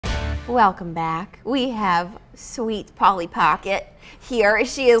Welcome back. We have sweet Polly Pocket here.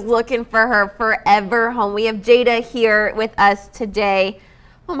 She is looking for her forever home. We have Jada here with us today.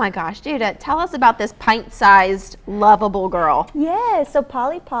 Oh my gosh, Jada, tell us about this pint-sized, lovable girl. Yeah, so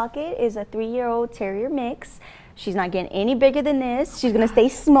Polly Pocket is a 3-year-old terrier mix. She's not getting any bigger than this. She's gonna stay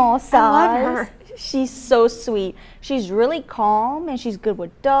small size. I love her. She's so sweet. She's really calm and she's good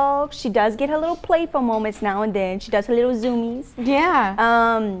with dogs. She does get her little playful moments now and then. She does her little zoomies.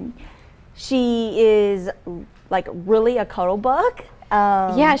 Yeah. She is like really a cuddle bug.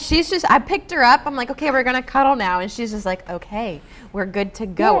 Yeah, she's just, I picked her up. I'm like, okay, we're gonna cuddle now. And she's just like, okay, we're good to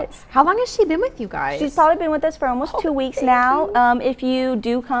go. Yes. How long has she been with you guys? She's probably been with us for almost 2 weeks now. If you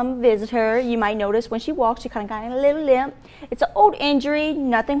do come visit her, you might notice when she walks, she kind of got a little limp. It's an old injury,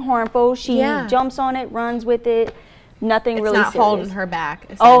 nothing harmful. She jumps on it, runs with it, nothing really serious. It's not holding her back,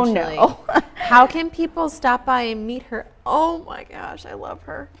 essentially. Oh, no. How can people stop by and meet her? Oh my gosh, I love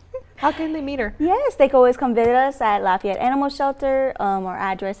her. How can they meet her? Yes, they can always come visit us at Lafayette Animal Shelter. Our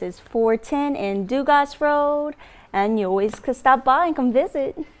address is 410 in Dugas Road, and you always could stop by and come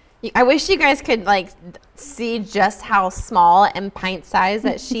visit. I wish you guys could like see just how small and pint sized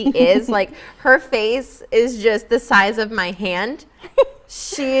that she is. Like her face is just the size of my hand.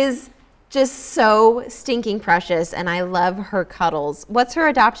 She's just so stinking precious, and I love her cuddles. What's her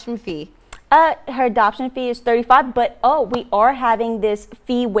adoption fee? Her adoption fee is $35, but we are having this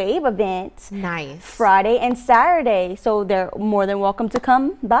fee waive event. Nice. Friday and Saturday, so they're more than welcome to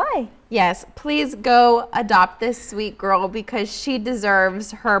come by. Yes, please go adopt this sweet girl because she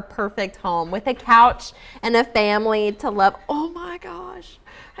deserves her perfect home with a couch and a family to love. Oh my gosh,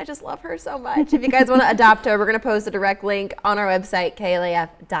 I just love her so much. If you guys want to adopt her, we're going to post a direct link on our website,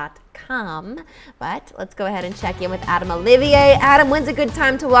 klaf.com. But let's go ahead and check in with Adam Olivier. Adam, when's a good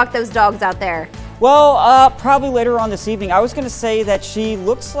time to walk those dogs out there? Well, probably later on this evening. I was going to say that she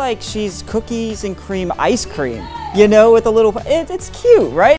looks like she's cookies and cream ice cream, you know, with a little, it's cute, right?